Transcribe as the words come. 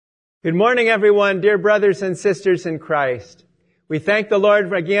Good morning, everyone, dear brothers and sisters in Christ. We thank the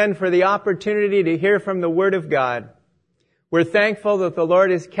Lord again for the opportunity to hear from the Word of God. We're thankful that the Lord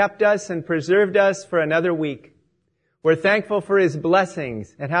has kept us and preserved us for another week. We're thankful for His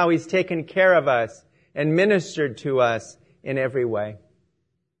blessings and how He's taken care of us and ministered to us in every way.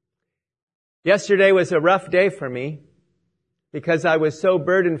 Yesterday was a rough day for me because I was so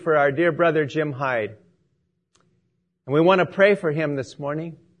burdened for our dear brother Jim Hyde. And we want to pray for him this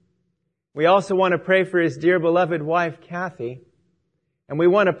morning. We also want to pray for his dear beloved wife, Kathy. And we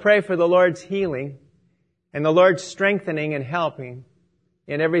want to pray for the Lord's healing and the Lord's strengthening and helping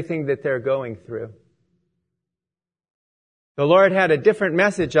in everything that they're going through. The Lord had a different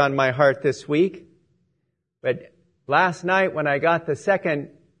message on my heart this week. But last night when I got the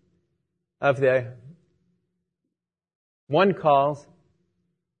second of the one calls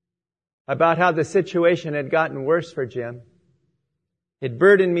about how the situation had gotten worse for Jim, it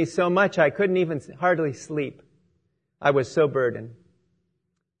burdened me so much I couldn't even hardly sleep. I was so burdened.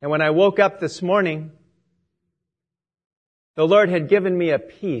 And when I woke up this morning, the Lord had given me a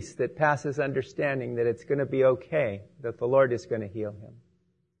peace that passes understanding, that it's going to be okay, that the Lord is going to heal him.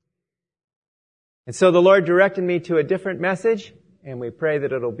 And so the Lord directed me to a different message, and we pray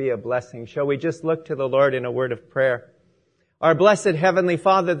that it'll be a blessing. Shall we just look to the Lord in a word of prayer? Our blessed Heavenly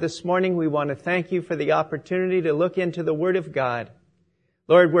Father, this morning we want to thank you for the opportunity to look into the Word of God.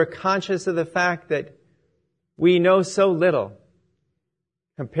 Lord, we're conscious of the fact that we know so little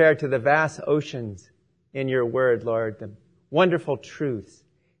compared to the vast oceans in your word, Lord, the wonderful truths.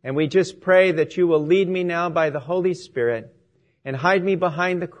 And we just pray that you will lead me now by the Holy Spirit and hide me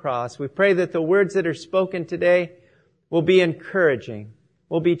behind the cross. We pray that the words that are spoken today will be encouraging,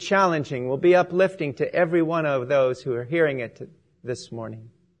 will be challenging, will be uplifting to every one of those who are hearing it this morning.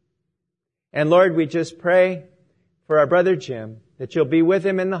 And Lord, we just pray for our brother Jim, that you'll be with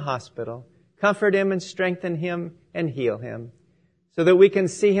him in the hospital, comfort him and strengthen him and heal him, so that we can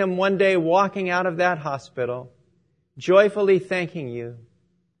see him one day walking out of that hospital, joyfully thanking you.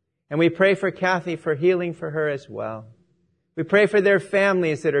 And we pray for Kathy for healing for her as well. We pray for their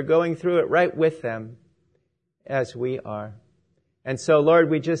families that are going through it right with them as we are. And so, Lord,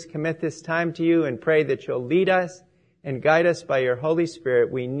 we just commit this time to you and pray that you'll lead us and guide us by your Holy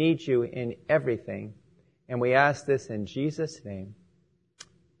Spirit. We need you in everything. And we ask this in Jesus' name.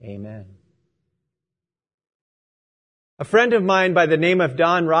 Amen. A friend of mine by the name of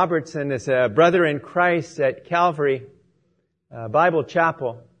Don Robertson is a brother in Christ at Calvary Bible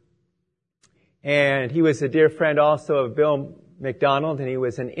Chapel. And he was a dear friend also of Bill McDonald, and he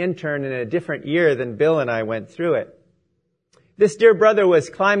was an intern in a different year than Bill and I went through it. This dear brother was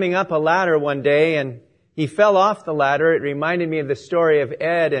climbing up a ladder one day, and he fell off the ladder. It reminded me of the story of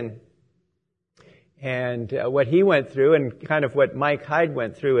Ed and what he went through, and kind of what Mike Hyde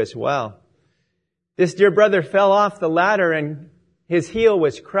went through as well. This dear brother fell off the ladder and his heel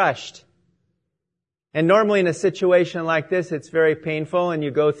was crushed. And normally in a situation like this, it's very painful, and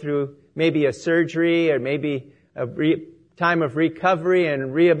you go through maybe a surgery or maybe a time of recovery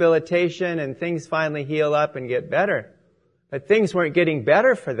and rehabilitation, and things finally heal up and get better. But things weren't getting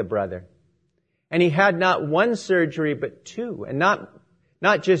better for the brother. And he had not one surgery, but two. And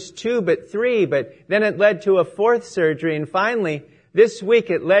not just two, but three. But then it led to a fourth surgery. And finally, this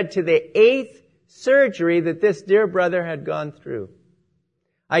week it led to the 8th surgery that this dear brother had gone through.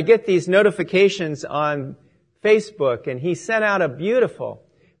 I get these notifications on Facebook, and he sent out a beautiful,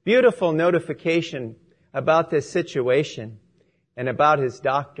 beautiful notification about this situation and about his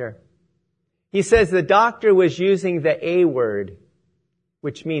doctor. He says the doctor was using the A word,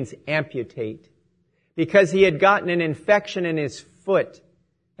 which means amputate, because he had gotten an infection in his foot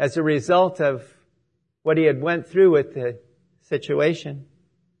as a result of what he had went through with the situation.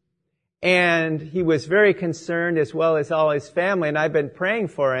 And he was very concerned, as well as all his family, and I've been praying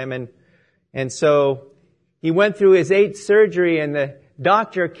for him. And so he went through his 8th surgery, and the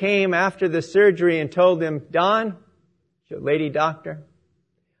doctor came after the surgery and told him, Don, lady doctor,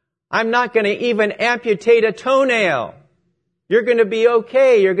 I'm not going to even amputate a toenail. You're going to be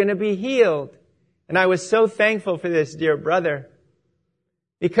okay. You're going to be healed. And I was so thankful for this dear brother,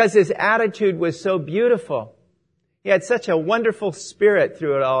 because his attitude was so beautiful. He had such a wonderful spirit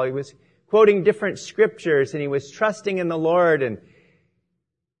through it all. He was quoting different scriptures, and he was trusting in the Lord. And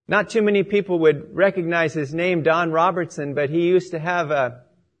not too many people would recognize his name, Don Robertson, but he used to have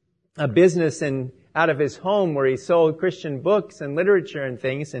a business out of his home where he sold Christian books and literature and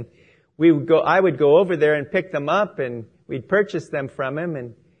things. And I would go over there and pick them up, and we'd purchase them from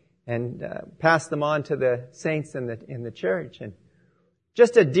him and pass them on to the saints in the church. And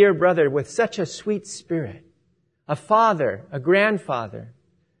just a dear brother with such a sweet spirit, a father, a grandfather.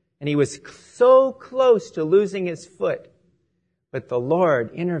 And he was so close to losing his foot. But the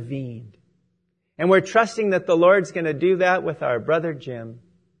Lord intervened. And we're trusting that the Lord's going to do that with our brother Jim.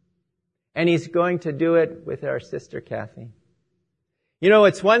 And He's going to do it with our sister Kathy. You know,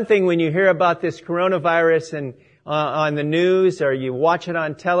 it's one thing when you hear about this coronavirus and on the news, or you watch it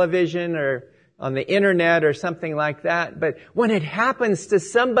on television or on the internet or something like that. But when it happens to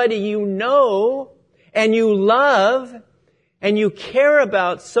somebody you know and you love and you care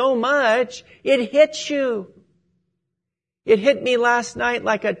about so much, it hits you. It hit me last night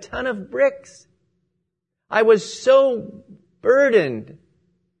like a ton of bricks. I was so burdened,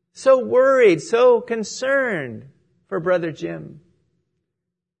 so worried, so concerned for Brother Jim.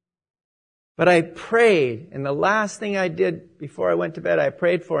 But I prayed, and the last thing I did before I went to bed, I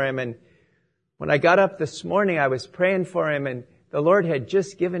prayed for him. And when I got up this morning, I was praying for him, and the Lord had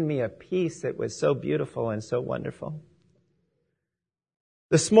just given me a peace that was so beautiful and so wonderful.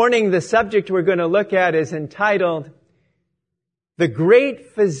 This morning, the subject we're going to look at is entitled, "The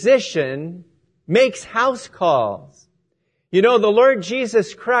Great Physician Makes House Calls." You know, the Lord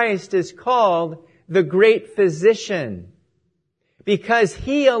Jesus Christ is called the Great Physician because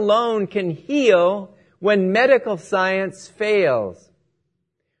He alone can heal when medical science fails.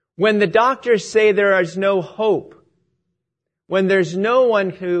 When the doctors say there is no hope. When there's no one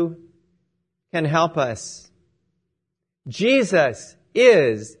who can help us. Jesus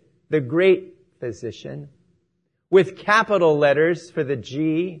is the Great Physician, with capital letters for the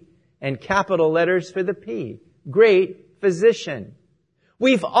G and capital letters for the P. Great Physician.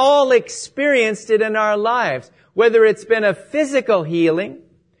 We've all experienced it in our lives, whether it's been a physical healing,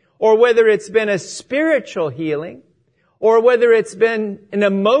 or whether it's been a spiritual healing, or whether it's been an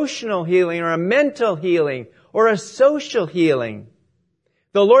emotional healing, or a mental healing, or a social healing.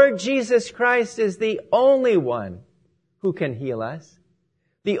 The Lord Jesus Christ is the only one who can heal us,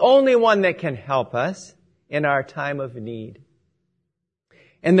 the only one that can help us in our time of need.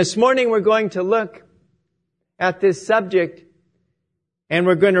 And this morning we're going to look at this subject, and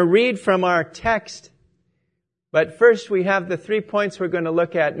we're going to read from our text. But first we have the 3 points we're going to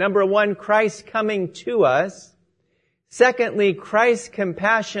look at. Number 1, Christ coming to us. Secondly, Christ's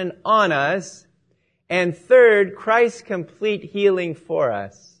compassion on us. And third, Christ's complete healing for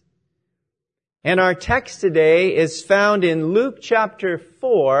us. And our text today is found in Luke chapter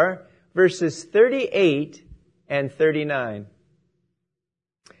 4, verses 38 and 39.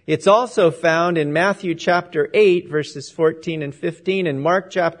 It's also found in Matthew chapter 8, verses 14 and 15, and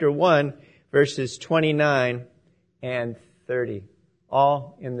Mark chapter 1, verses 29 and 30.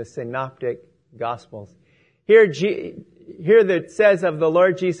 All in the Synoptic Gospels. Here that says of the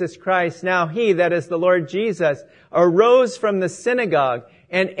Lord Jesus Christ, "Now He," that is the Lord Jesus, "arose from the synagogue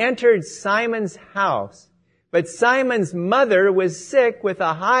and entered Simon's house. But Simon's mother was sick with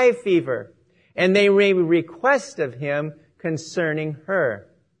a high fever, and they made request of Him concerning her.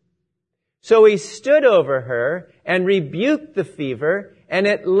 So He stood over her and rebuked the fever, and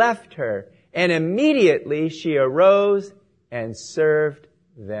it left her. And immediately she arose and served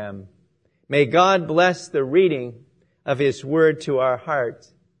them." May God bless the reading of His Word to our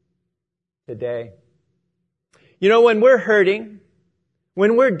hearts today. You know, when we're hurting,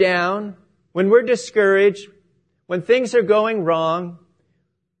 when we're down, when we're discouraged, when things are going wrong,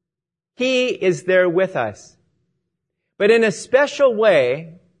 He is there with us. But in a special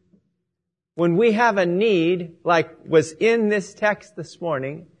way, when we have a need, like was in this text this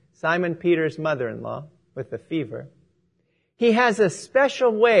morning, Simon Peter's mother-in-law with the fever, He has a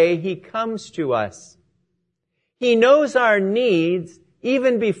special way He comes to us. He knows our needs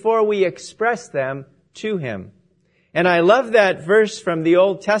even before we express them to Him. And I love that verse from the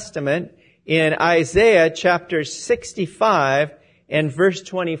Old Testament in Isaiah chapter 65 and verse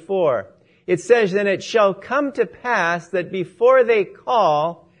 24. It says, "And it shall come to pass that before they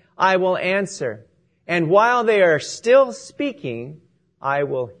call, I will answer. And while they are still speaking, I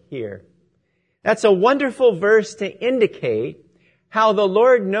will hear." That's a wonderful verse to indicate how the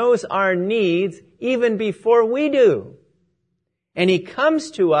Lord knows our needs even before we do. And He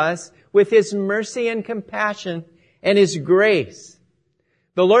comes to us with His mercy and compassion and His grace.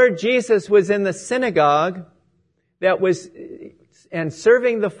 The Lord Jesus was in the synagogue and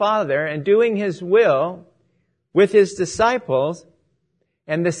serving the Father and doing His will with His disciples.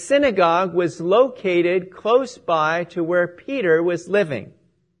 And the synagogue was located close by to where Peter was living.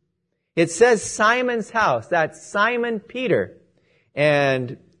 It says Simon's house. That's Simon Peter.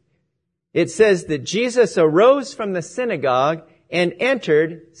 And it says that Jesus arose from the synagogue and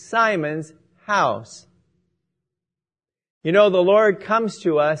entered Simon's house. You know, the Lord comes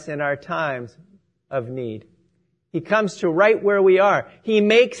to us in our times of need. He comes to right where we are. He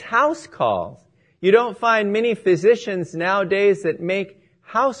makes house calls. You don't find many physicians nowadays that make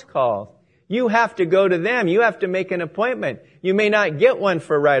house calls. You have to go to them. You have to make an appointment. You may not get one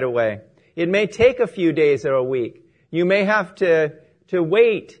for right away. It may take a few days or a week. You may have to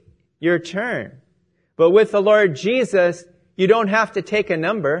wait your turn. But with the Lord Jesus, you don't have to take a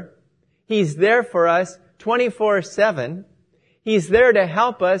number. He's there for us 24/7. He's there to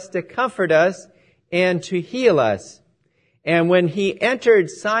help us, to comfort us, and to heal us. And when he entered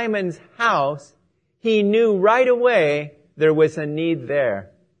Simon's house, he knew right away there was a need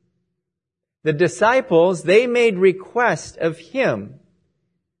there. The disciples, they made request of him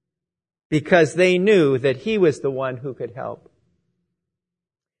because they knew that he was the one who could help.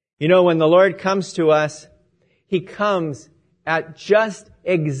 You know, when the Lord comes to us, he comes at just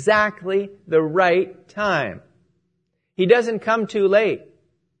exactly the right time. He doesn't come too late.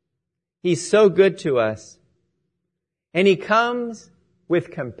 He's so good to us. And he comes with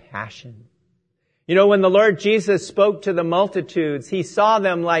compassion. You know, when the Lord Jesus spoke to the multitudes, he saw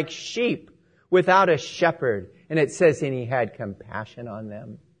them like sheep without a shepherd. And it says, and he had compassion on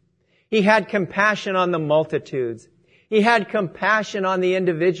them. He had compassion on the multitudes. He had compassion on the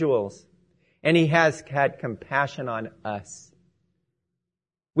individuals. And he has had compassion on us.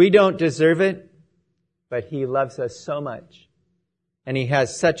 We don't deserve it, but he loves us so much. And he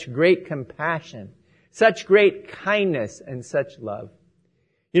has such great compassion, such great kindness, and such love.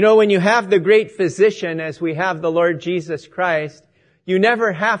 You know, when you have the great physician, as we have the Lord Jesus Christ, you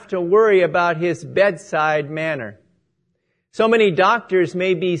never have to worry about his bedside manner. So many doctors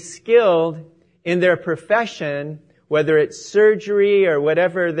may be skilled in their profession, whether it's surgery or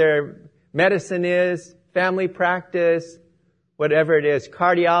whatever their medicine is, family practice, whatever it is,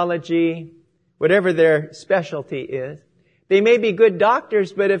 cardiology, whatever their specialty is. They may be good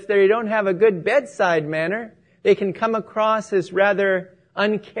doctors, but if they don't have a good bedside manner, they can come across as rather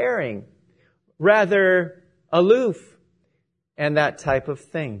uncaring, rather aloof, and that type of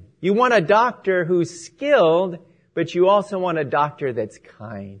thing. You want a doctor who's skilled, but you also want a doctor that's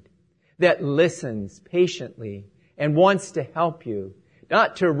kind, that listens patiently and wants to help you,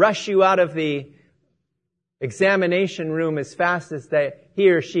 not to rush you out of the examination room as fast as he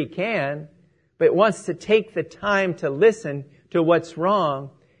or she can, but wants to take the time to listen to what's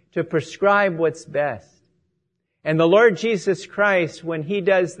wrong, to prescribe what's best. And the Lord Jesus Christ, when he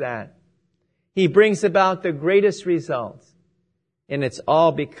does that, he brings about the greatest results. And it's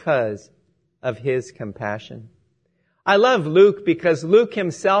all because of his compassion. I love Luke because Luke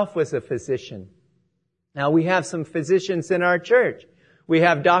himself was a physician. Now we have some physicians in our church. We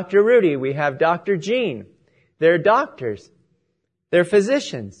have Dr. Rudy. We have Dr. Jean. They're doctors. They're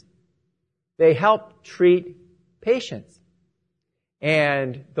physicians. They help treat patients.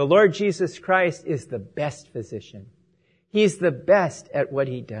 And the Lord Jesus Christ is the best physician. He's the best at what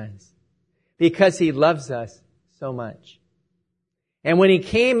he does because he loves us so much. And when he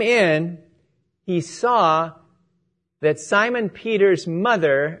came in, he saw that Simon Peter's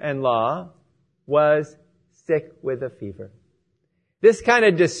mother-in-law was sick with a fever. This kind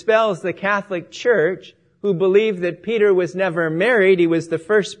of dispels the Catholic Church, who believed that Peter was never married. He was the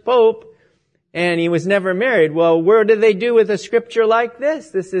first pope, and he was never married. Well, what do they do with a scripture like this?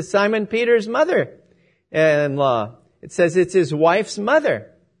 This is Simon Peter's mother-in-law. It says it's his wife's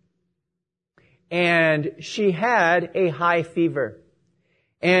mother. And she had a high fever.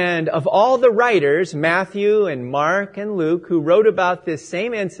 And of all the writers, Matthew and Mark and Luke, who wrote about this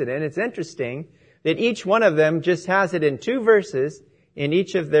same incident, it's interesting that each one of them just has it in 2 verses in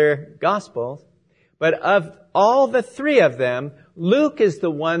each of their Gospels. But of all the 3 of them, Luke is the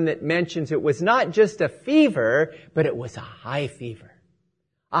one that mentions it was not just a fever, but it was a high fever.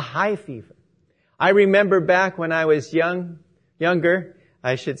 A high fever. I remember back when I was younger,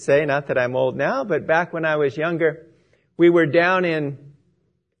 I should say, not that I'm old now, but back when I was younger, we were down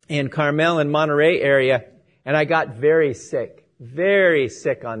in Carmel and Monterey area, and I got very sick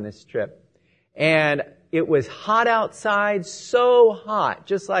on this trip. And it was hot outside, so hot,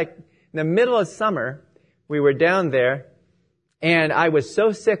 just like in the middle of summer, we were down there, and I was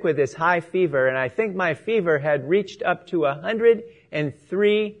so sick with this high fever, and I think my fever had reached up to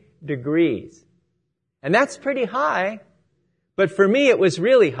 103 degrees. And that's pretty high, but for me it was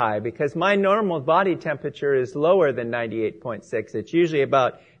really high because my normal body temperature is lower than 98.6. It's usually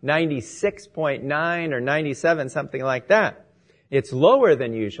about 96.9 or 97, something like that. It's lower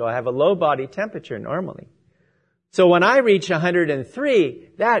than usual. I have a low body temperature normally. So when I reach 103,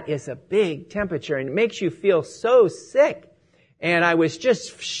 that is a big temperature and it makes you feel so sick. And I was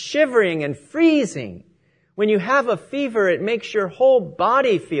just shivering and freezing. When you have a fever, it makes your whole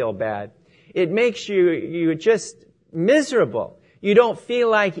body feel bad. It makes you just miserable. You don't feel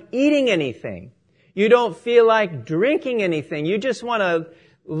like eating anything. You don't feel like drinking anything. You just want to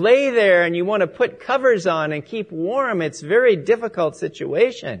lay there and you want to put covers on and keep warm. It's a very difficult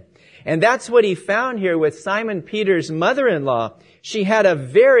situation. And that's what he found here with Simon Peter's mother-in-law. She had a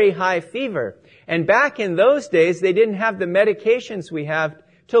very high fever. And back in those days, they didn't have the medications we have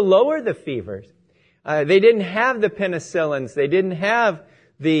to lower the fevers. They didn't have the penicillins. They didn't have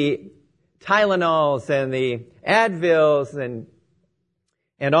the Tylenols and the Advils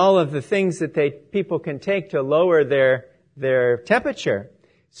and all of the things that people can take to lower their temperature.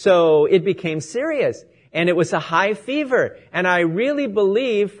 So it became serious. And it was a high fever. And I really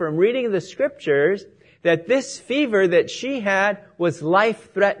believe from reading the scriptures that this fever that she had was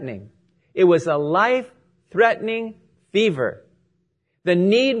life-threatening. It was a life-threatening fever. The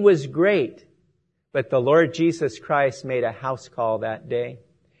need was great. But the Lord Jesus Christ made a house call that day.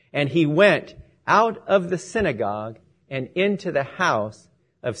 And he went out of the synagogue and into the house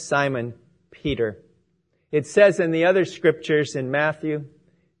of Simon Peter. It says in the other scriptures in Matthew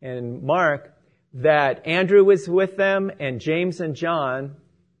and Mark that Andrew was with them and James and John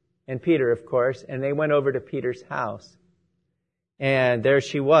and Peter, of course, and they went over to Peter's house. And there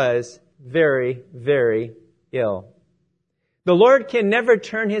she was, very, very ill. The Lord can never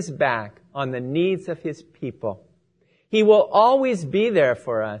turn his back on the needs of his people. He will always be there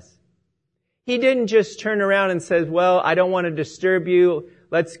for us. He didn't just turn around and say, well, I don't want to disturb you.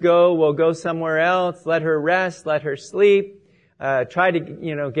 Let's go. We'll go somewhere else. Let her rest. Let her sleep. Try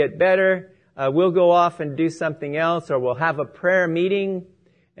to, get better. We'll go off and do something else, or we'll have a prayer meeting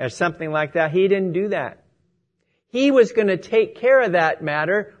or something like that. He didn't do that. He was going to take care of that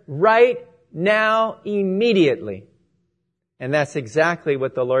matter right now, immediately. And that's exactly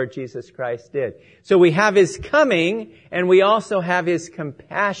what the Lord Jesus Christ did. So we have his coming, and we also have his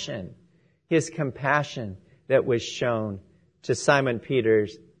compassion that was shown to Simon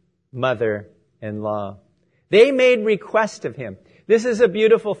Peter's mother-in-law. They made request of him. This is a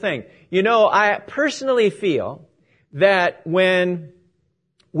beautiful thing. I personally feel that when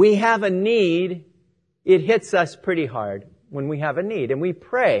we have a need, it hits us pretty hard when we have a need. And we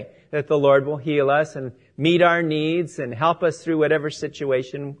pray that the Lord will heal us and meet our needs and help us through whatever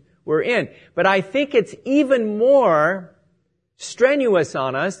situation we're in. But I think it's even more strenuous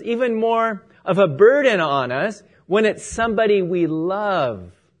on us, even more of a burden on us when it's somebody we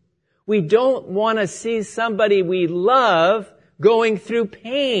love. We don't want to see somebody we love going through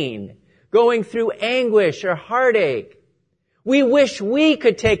pain, going through anguish or heartache. We wish we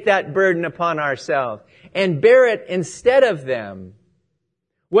could take that burden upon ourselves and bear it instead of them.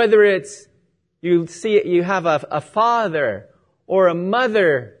 Whether it's you have a father or a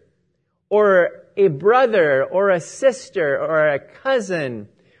mother or a brother or a sister or a cousin,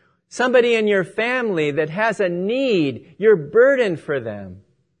 somebody in your family that has a need, you're burdened for them.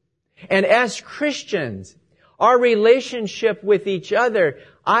 And as Christians, our relationship with each other,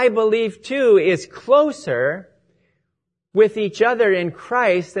 I believe too, is closer with each other in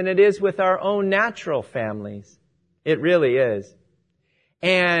Christ than it is with our own natural families. It really is.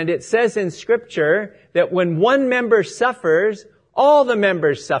 And it says in Scripture that when one member suffers, all the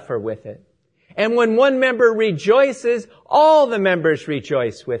members suffer with it. And when one member rejoices, all the members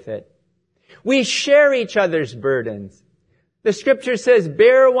rejoice with it. We share each other's burdens. The Scripture says,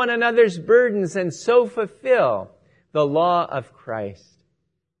 bear one another's burdens and so fulfill the law of Christ.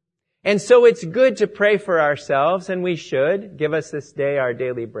 And so it's good to pray for ourselves, and we should. Give us this day our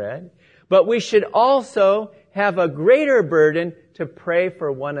daily bread. But we should also have a greater burden to pray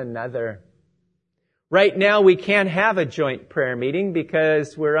for one another. Right now we can't have a joint prayer meeting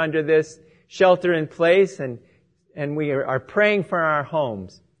because we're under this shelter in place and we are praying for our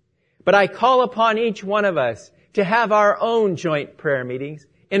homes. But I call upon each one of us to have our own joint prayer meetings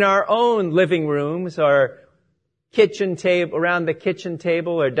in our own living rooms or kitchen table, around the kitchen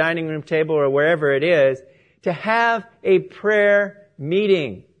table or dining room table or wherever it is, to have a prayer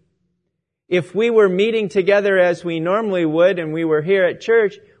meeting. If we were meeting together as we normally would and we were here at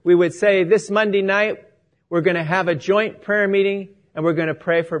church, we would say, this Monday night, we're going to have a joint prayer meeting and we're going to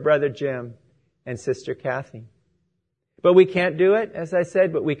pray for Brother Jim and Sister Kathy. But we can't do it, as I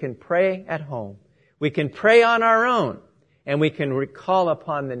said, but we can pray at home. We can pray on our own and we can recall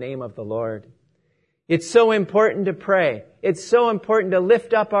upon the name of the Lord. It's so important to pray. It's so important to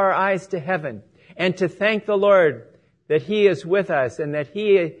lift up our eyes to heaven and to thank the Lord that He is with us and that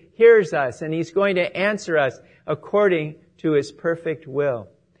He hears us and He's going to answer us according to His perfect will.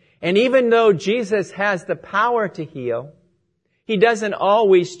 And even though Jesus has the power to heal, He doesn't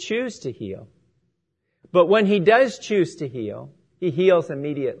always choose to heal. But when He does choose to heal, He heals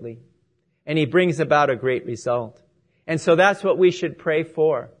immediately. and He brings about a great result. And so that's what we should pray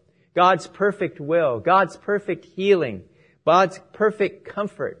for. God's perfect will, God's perfect healing, God's perfect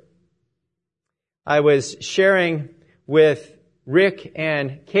comfort. I was sharing with Rick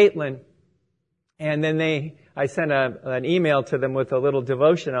and Caitlin, and then I sent an email to them with a little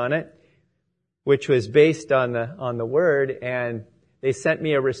devotion on it, which was based on the Word, and they sent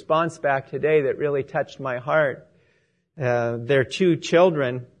me a response back today that really touched my heart. Their two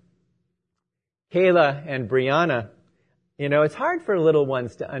children, Kayla and Brianna. You know, it's hard for little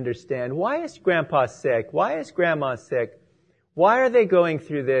ones to understand. Why is Grandpa sick? Why is Grandma sick? Why are they going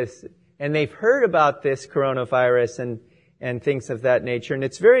through this? And they've heard about this coronavirus and things of that nature. And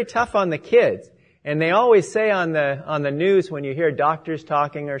it's very tough on the kids. And they always say on the news when you hear doctors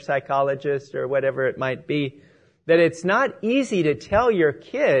talking or psychologists or whatever it might be, that it's not easy to tell your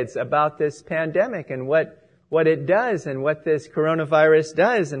kids about this pandemic and what it does and what this coronavirus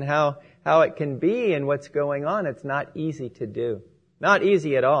does and how it can be and what's going on. It's not easy to do. Not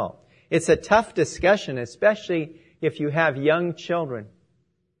easy at all. It's a tough discussion, especially if you have young children.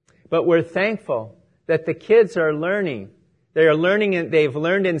 But we're thankful that the kids are learning. They are learning, and they've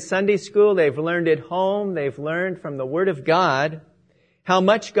learned in Sunday school, they've learned at home, they've learned from the Word of God how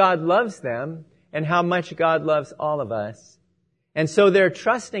much God loves them and how much God loves all of us. And so they're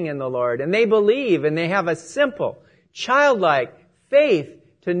trusting in the Lord, and they believe, and they have a simple, childlike faith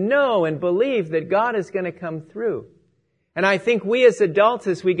to know and believe that God is going to come through. And I think we as adults,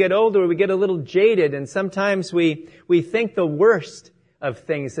 as we get older, we get a little jaded, and sometimes we think the worst of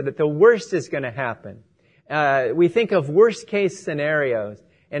things, that the worst is going to happen. We think of worst case scenarios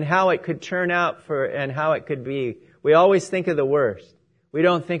and how it could turn out and how it could be. We always think of the worst. We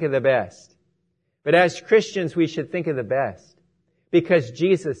don't think of the best. But as Christians, we should think of the best because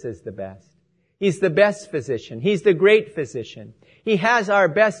Jesus is the best. He's the best physician. He's the great physician. He has our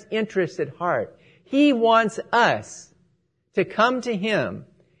best interests at heart. He wants us to come to Him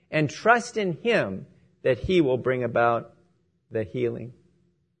and trust in Him that He will bring about the healing.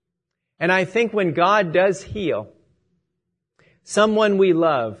 And I think when God does heal someone we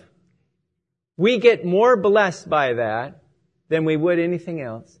love, we get more blessed by that than we would anything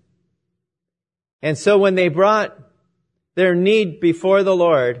else. And so when they brought their need before the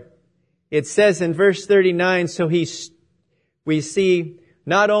Lord, it says in verse 39, so we see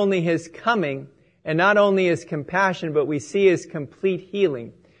not only His coming and not only His compassion, but we see His complete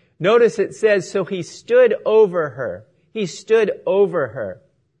healing. Notice it says, so He stood over her. He stood over her.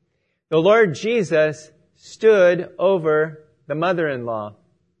 The Lord Jesus stood over the mother-in-law.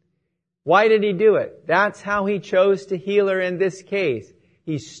 Why did He do it? That's how He chose to heal her in this case.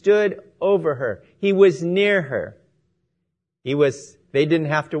 He stood over her. He was near her. They didn't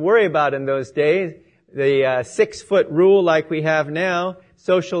have to worry about in those days the 6-foot rule like we have now,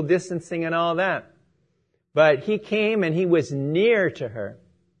 social distancing and all that. But He came and He was near to her.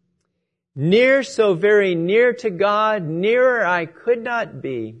 Near, so very near to God, nearer I could not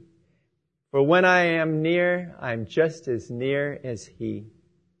be. For when I am near, I'm just as near as He.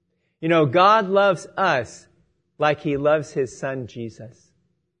 You know, God loves us like He loves His Son, Jesus.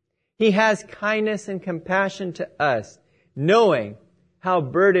 He has kindness and compassion to us, knowing how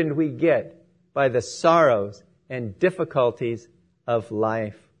burdened we get by the sorrows and difficulties of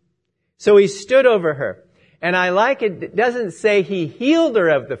life. So He stood over her. And I like it. It doesn't say He healed her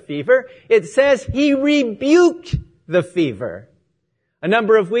of the fever. It says He rebuked the fever. A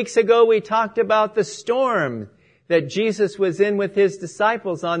number of weeks ago, we talked about the storm that Jesus was in with His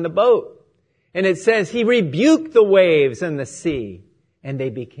disciples on the boat. And it says He rebuked the waves and the sea, and they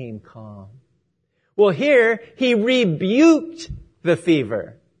became calm. Well, here, He rebuked the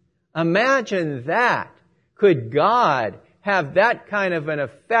fever. Imagine that. Could God have that kind of an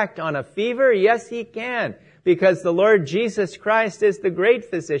effect on a fever? Yes, He can, because the Lord Jesus Christ is the great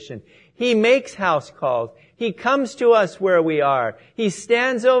physician. He makes house calls. He comes to us where we are. He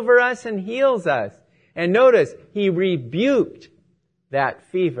stands over us and heals us. And notice, He rebuked that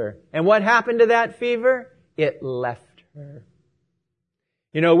fever. And what happened to that fever? It left her.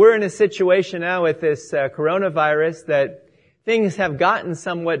 You know, we're in a situation now with this coronavirus that things have gotten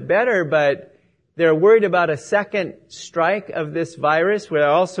somewhat better, but they're worried about a second strike of this virus. We're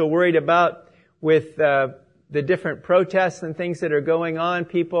also worried about with the different protests and things that are going on,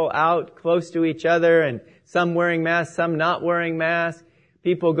 people out close to each other and some wearing masks, some not wearing masks,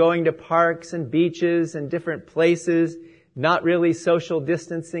 people going to parks and beaches and different places, not really social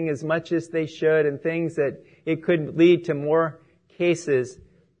distancing as much as they should, and things that it could lead to more cases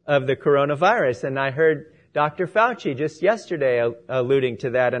of the coronavirus. And I heard Dr. Fauci just yesterday alluding to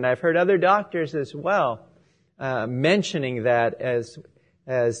that, and I've heard other doctors as well mentioning that as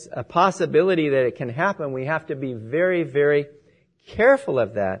as a possibility that it can happen, we have to be very, very careful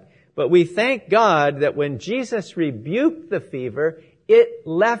of that. But we thank God that when Jesus rebuked the fever, it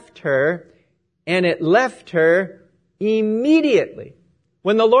left her, and it left her immediately.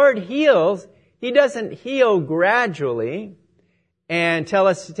 When the Lord heals, He doesn't heal gradually and tell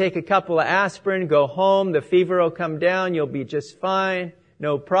us to take a couple of aspirin, go home, the fever will come down, you'll be just fine,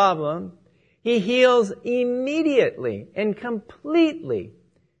 no problem. He heals immediately and completely,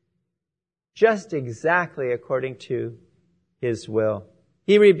 just exactly according to His will.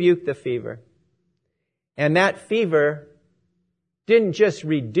 He rebuked the fever. And that fever didn't just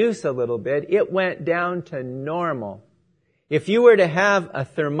reduce a little bit, it went down to normal. If you were to have a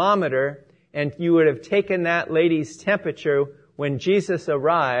thermometer and you would have taken that lady's temperature when Jesus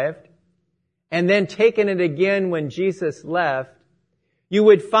arrived, and then taken it again when Jesus left, you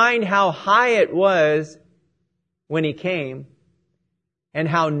would find how high it was when He came and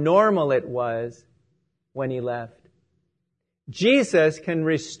how normal it was when He left. Jesus can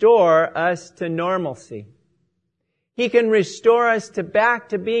restore us to normalcy. He can restore us back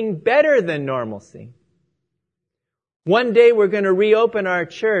to being better than normalcy. One day we're going to reopen our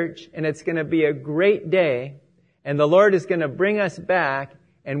church, and it's going to be a great day, and the Lord is going to bring us back,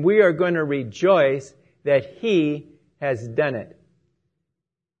 and we are going to rejoice that He has done it.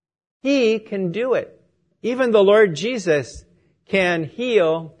 He can do it. Even the Lord Jesus can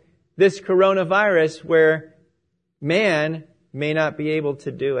heal this coronavirus where man may not be able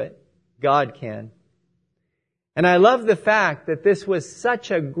to do it. God can. And I love the fact that this was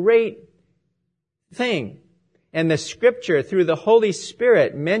such a great thing. And the Scripture, through the Holy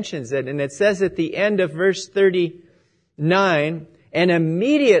Spirit, mentions it. And it says at the end of verse 39, and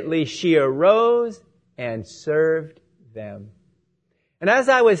immediately she arose and served them. And as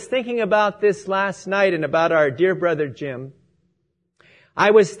I was thinking about this last night and about our dear brother Jim,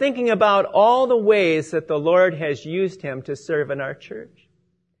 I was thinking about all the ways that the Lord has used him to serve in our church.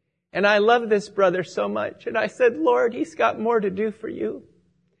 And I love this brother so much. And I said, Lord, he's got more to do for you.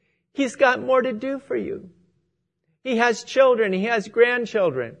 He's got more to do for you. He has children. He has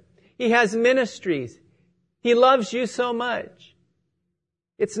grandchildren. He has ministries. He loves you so much.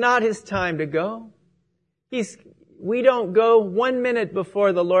 It's not his time to go. We don't go 1 minute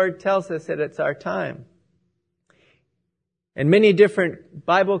before the Lord tells us that it's our time. And many different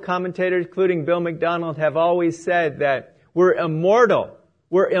Bible commentators, including Bill McDonald, have always said that we're immortal.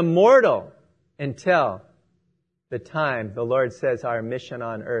 We're immortal until the time the Lord says our mission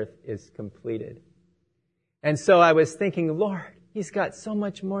on earth is completed. And so I was thinking, Lord, he's got so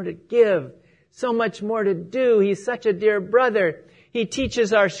much more to give, so much more to do. He's such a dear brother. He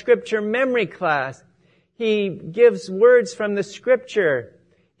teaches our Scripture memory class. He gives words from the Scripture.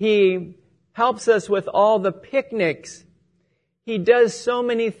 He helps us with all the picnics. He does so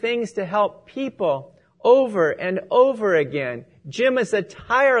many things to help people over and over again. Jim is a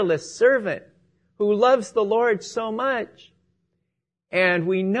tireless servant who loves the Lord so much. And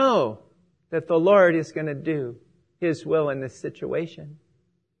we know that the Lord is going to do His will in this situation.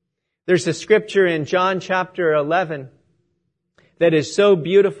 There's a scripture in John chapter 11 that is so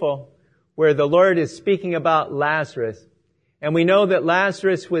beautiful where the Lord is speaking about Lazarus. And we know that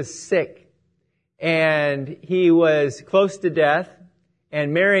Lazarus was sick and he was close to death.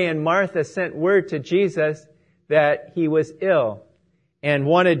 And Mary and Martha sent word to Jesus that he was ill and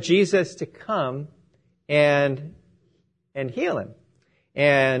wanted Jesus to come and heal him.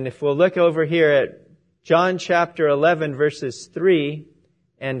 And if we'll look over here at John chapter 11, verses 3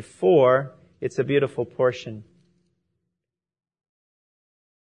 and 4, it's a beautiful portion.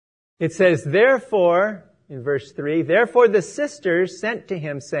 It says, therefore, in verse 3, therefore the sisters sent to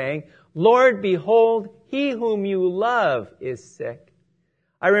him, saying, Lord, behold, he whom you love is sick.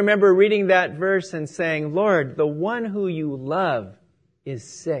 I remember reading that verse and saying, Lord, the one who you love is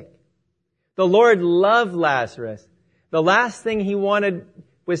sick. The Lord loved Lazarus. The last thing He wanted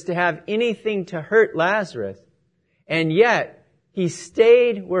was to have anything to hurt Lazarus. And yet, He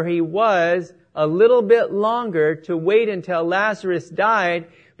stayed where He was a little bit longer to wait until Lazarus died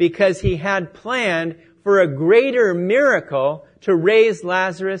because He had planned for a greater miracle to raise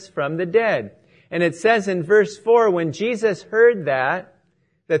Lazarus from the dead. And it says in verse 4, when Jesus heard that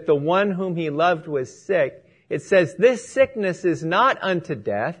the one whom He loved was sick, it says, this sickness is not unto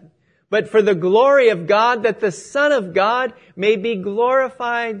death, but for the glory of God, that the Son of God may be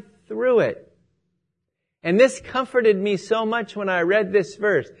glorified through it. And this comforted me so much when I read this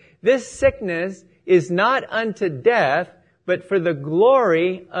verse. This sickness is not unto death, but for the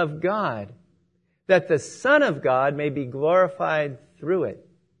glory of God, that the Son of God may be glorified through it.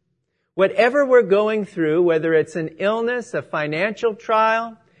 Whatever we're going through, whether it's an illness, a financial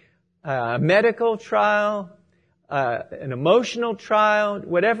trial, a medical trial, an emotional trial,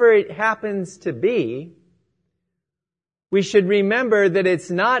 whatever it happens to be, we should remember that it's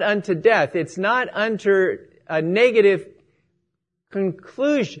not unto death. It's not unto a negative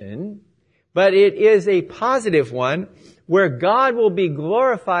conclusion, but it is a positive one where God will be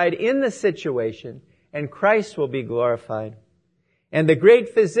glorified in the situation and Christ will be glorified. And the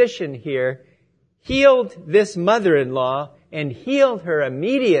great physician here healed this mother-in-law and healed her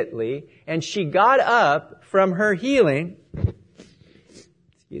immediately, and she got up from her healing,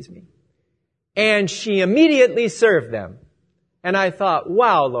 and she immediately served them. And I thought,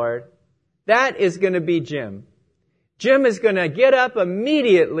 wow, Lord, that is going to be Jim. Jim is going to get up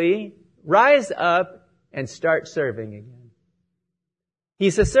immediately, rise up, and start serving again.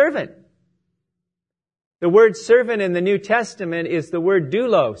 He's a servant. The word servant in the New Testament is the word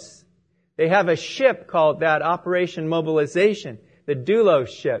doulos. They have a ship called that, Operation Mobilization, the doulos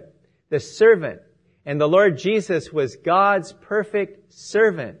ship, the servant. And the Lord Jesus was God's perfect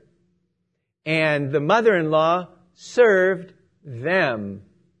servant. And the mother-in-law served them.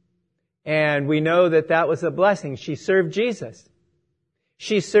 And we know that that was a blessing. She served Jesus.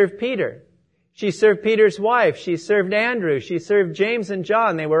 She served Peter. She served Peter's wife. She served Andrew. She served James and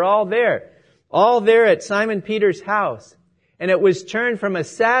John. They were all there at Simon Peter's house. And it was turned from a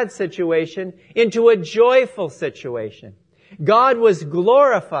sad situation into a joyful situation. God was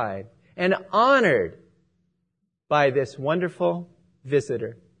glorified and honored by this wonderful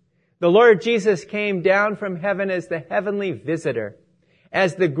visitor. The Lord Jesus came down from heaven as the heavenly visitor,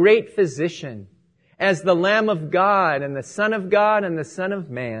 as the great physician, as the Lamb of God and the Son of God and the Son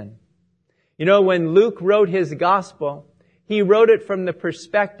of Man. You know, when Luke wrote his gospel, he wrote it from the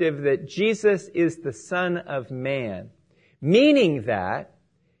perspective that Jesus is the Son of Man, meaning that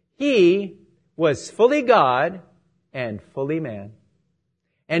he was fully God and fully man.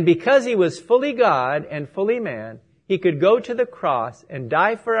 And because he was fully God and fully man, he could go to the cross and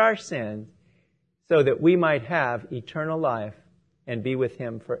die for our sins so that we might have eternal life and be with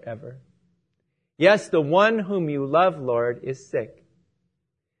him forever. Yes, the one whom you love, Lord, is sick.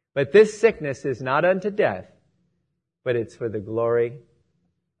 But this sickness is not unto death, but it's for the glory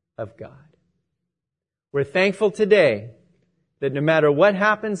of God. We're thankful today that no matter what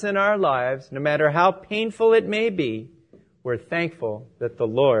happens in our lives, no matter how painful it may be, we're thankful that the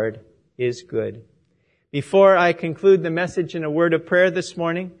Lord is good. Before I conclude the message in a word of prayer this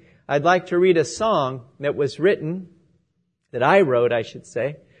morning, I'd like to read a song that was written, that I wrote, I should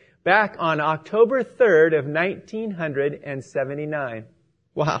say, back on October 3rd of 1979.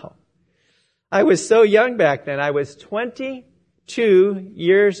 Wow. I was so young back then. I was 22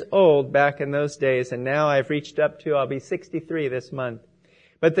 years old back in those days, and now I've reached up to, I'll be 63 this month.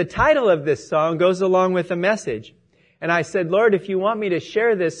 But the title of this song goes along with the message. And I said, Lord, if you want me to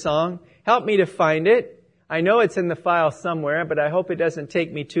share this song, help me to find it. I know it's in the file somewhere, but I hope it doesn't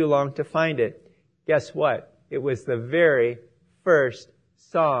take me too long to find it. Guess what? It was the very first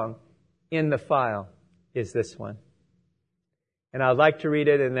song in the file is this one. And I'd like to read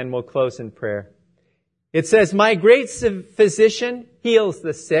it and then we'll close in prayer. It says, my great physician heals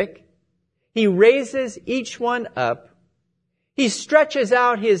the sick. He raises each one up. He stretches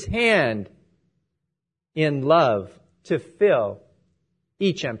out his hand in love to fill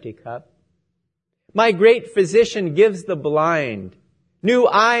each empty cup. My great physician gives the blind new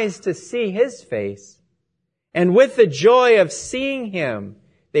eyes to see his face. And with the joy of seeing him,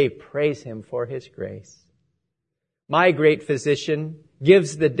 they praise him for his grace. My great physician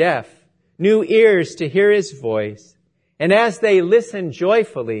gives the deaf new ears to hear his voice. And as they listen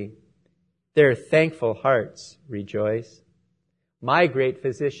joyfully, their thankful hearts rejoice. My great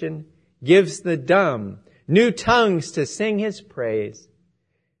physician gives the dumb new tongues to sing his praise.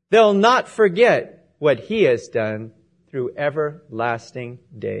 They'll not forget what he has done through everlasting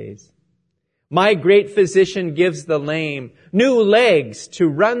days. My great physician gives the lame new legs to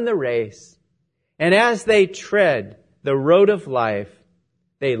run the race. And as they tread the road of life,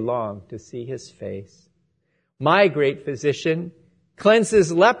 they long to see his face. My great physician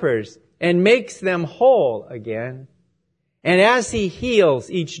cleanses lepers and makes them whole again. And as he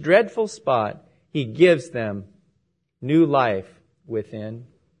heals each dreadful spot, he gives them new life within.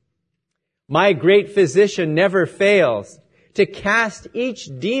 My great physician never fails to cast each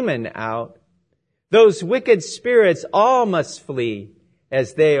demon out. Those wicked spirits all must flee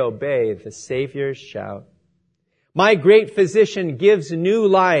as they obey the Savior's shout. My great physician gives new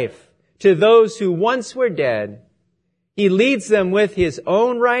life to those who once were dead. He leads them with his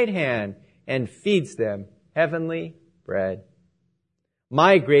own right hand and feeds them heavenly bread.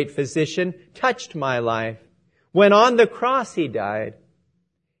 My great physician touched my life. When on the cross He died,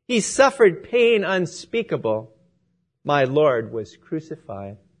 He suffered pain unspeakable. My Lord was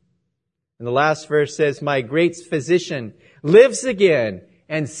crucified. And the last verse says, my great physician lives again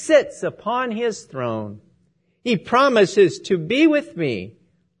and sits upon His throne. He promises to be with me.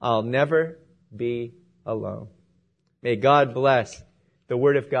 I'll never be alone. May God bless the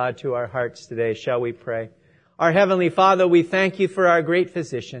Word of God to our hearts today. Shall we pray? Our Heavenly Father, we thank You for our great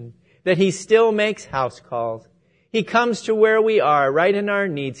physician, that He still makes house calls. He comes to where we are, right in our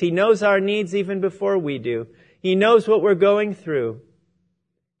needs. He knows our needs even before we do. He knows what we're going through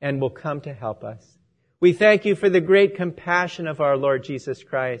and will come to help us. We thank You for the great compassion of our Lord Jesus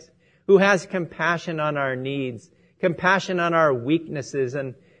Christ, who has compassion on our needs, compassion on our weaknesses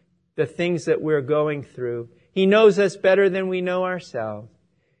and the things that we're going through. He knows us better than we know ourselves.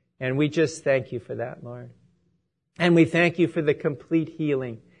 And we just thank You for that, Lord. And we thank You for the complete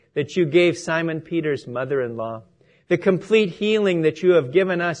healing that You gave Simon Peter's mother-in-law. The complete healing that You have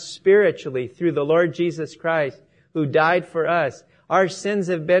given us spiritually through the Lord Jesus Christ, who died for us. Our sins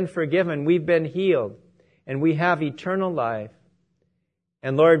have been forgiven. We've been healed. And we have eternal life.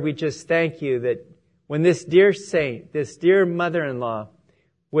 And Lord, we just thank You that when this dear saint, this dear mother-in-law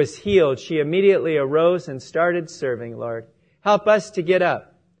was healed, she immediately arose and started serving, Lord. Help us to get up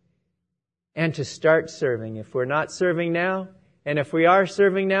and to start serving. If we're not serving now, and if we are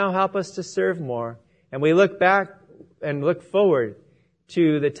serving now, help us to serve more. And we look back and look forward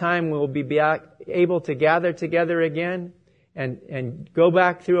to the time we'll be able to gather together again and go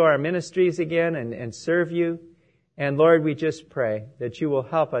back through our ministries again and serve You. And Lord, we just pray that You will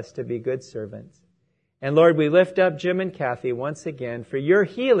help us to be good servants. And Lord, we lift up Jim and Kathy once again for Your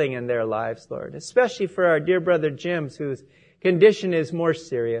healing in their lives, Lord, especially for our dear brother Jim, whose condition is more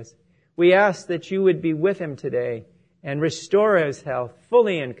serious. We ask that You would be with him today and restore his health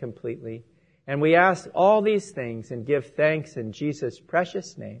fully and completely. And we ask all these things and give thanks in Jesus'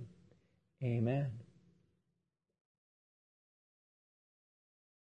 precious name. Amen.